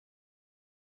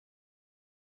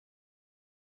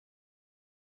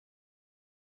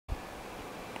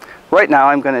Right now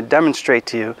I'm going to demonstrate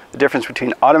to you the difference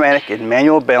between automatic and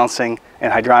manual balancing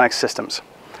and hydronic systems.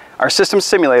 Our system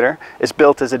simulator is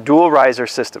built as a dual riser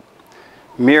system.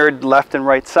 Mirrored left and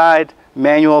right side,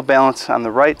 manual balance on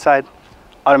the right side,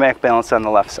 automatic balance on the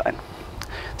left side.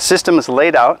 The system is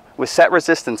laid out with set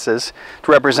resistances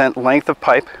to represent length of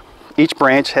pipe. Each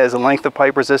branch has a length of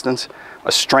pipe resistance,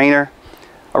 a strainer,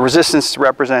 a resistance to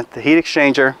represent the heat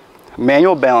exchanger,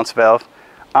 manual balance valve,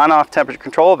 on-off temperature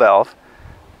control valve,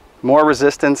 more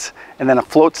resistance, and then a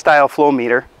float style flow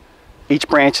meter. Each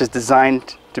branch is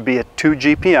designed to be at 2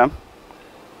 GPM.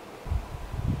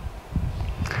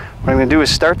 What I'm going to do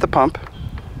is start the pump,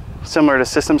 similar to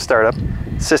system startup.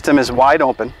 The system is wide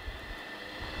open.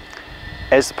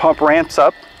 As the pump ramps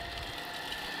up,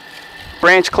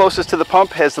 branch closest to the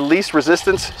pump has the least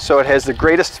resistance, so it has the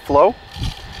greatest flow.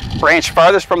 Branch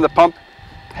farthest from the pump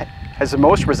has the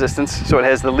most resistance, so it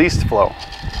has the least flow.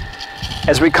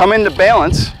 As we come into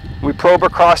balance, we probe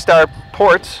across our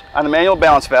ports on the manual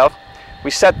balance valve.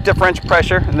 We set differential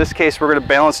pressure. In this case, we're going to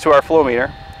balance to our flow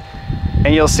meter.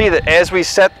 And you'll see that as we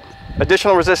set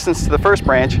additional resistance to the first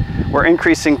branch, we're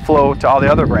increasing flow to all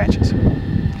the other branches.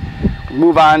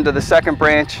 Move on to the second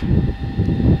branch,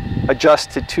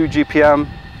 adjust to 2 GPM,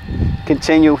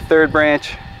 continue third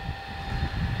branch,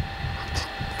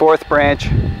 fourth branch.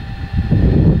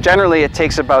 Generally, it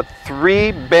takes about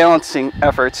 3 balancing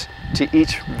efforts to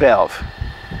each valve.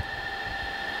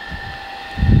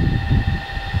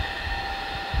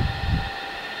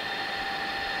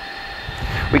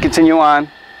 We continue on.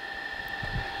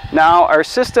 Now our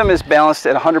system is balanced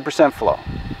at 100% flow.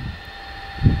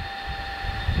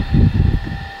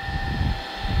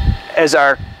 As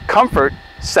our comfort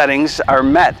settings are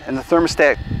met and the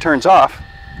thermostat turns off,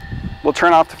 we'll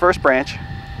turn off the first branch.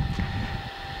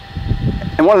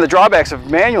 And one of the drawbacks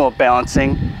of manual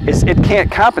balancing is it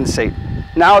can't compensate.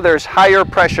 Now there's higher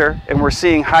pressure and we're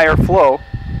seeing higher flow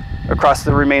across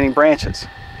the remaining branches.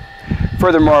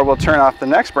 Furthermore, we'll turn off the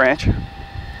next branch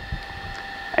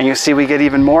and you see we get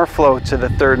even more flow to the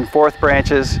third and fourth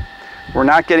branches. We're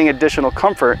not getting additional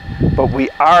comfort, but we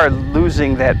are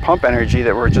losing that pump energy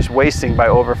that we're just wasting by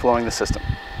overflowing the system.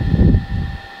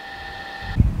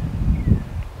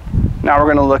 Now we're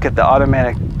going to look at the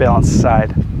automatic balance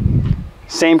side.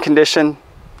 Same condition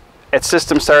at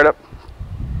system startup.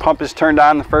 Pump is turned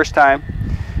on the first time.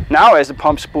 Now as the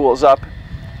pump spools up,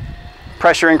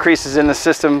 pressure increases in the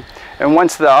system, and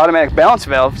once the automatic balance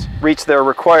valves reach their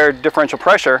required differential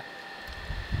pressure,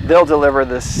 they'll deliver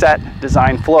the set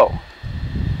design flow.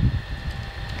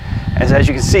 As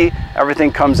you can see,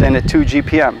 everything comes in at 2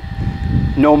 GPM.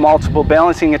 No multiple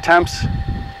balancing attempts.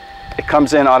 It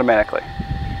comes in automatically.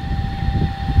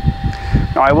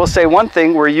 Now I will say one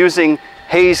thing, we're using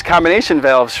Hays combination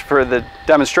valves for the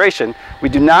demonstration. We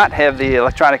do not have the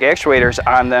electronic actuators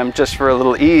on them just for a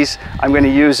little ease. I'm going to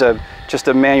use just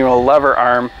a manual lever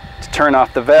arm to turn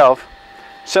off the valve.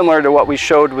 Similar to what we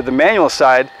showed with the manual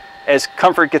side, as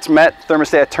comfort gets met,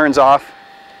 thermostat turns off.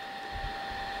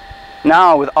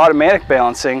 Now with automatic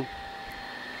balancing,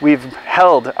 we've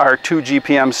held our 2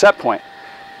 GPM set point.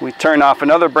 We turn off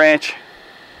another branch.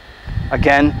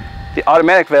 Again, the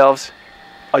automatic valves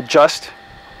adjust,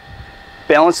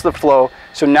 balance the flow.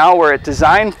 So now we're at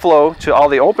design flow to all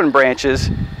the open branches.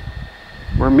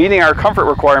 We're meeting our comfort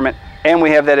requirement, and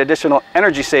we have that additional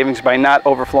energy savings by not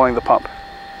overflowing the pump.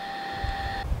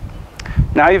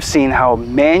 Now you've seen how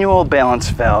manual balance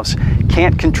valves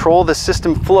can't control the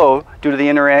system flow due to the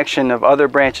interaction of other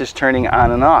branches turning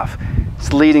on and off.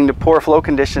 It's leading to poor flow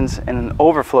conditions and an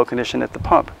overflow condition at the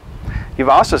pump. You've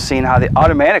also seen how the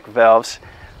automatic valves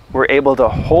were able to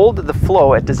hold the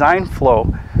flow at design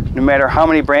flow no matter how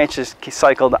many branches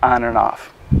cycled on and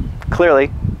off.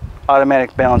 Clearly,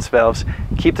 automatic balance valves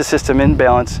keep the system in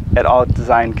balance at all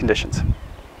design conditions.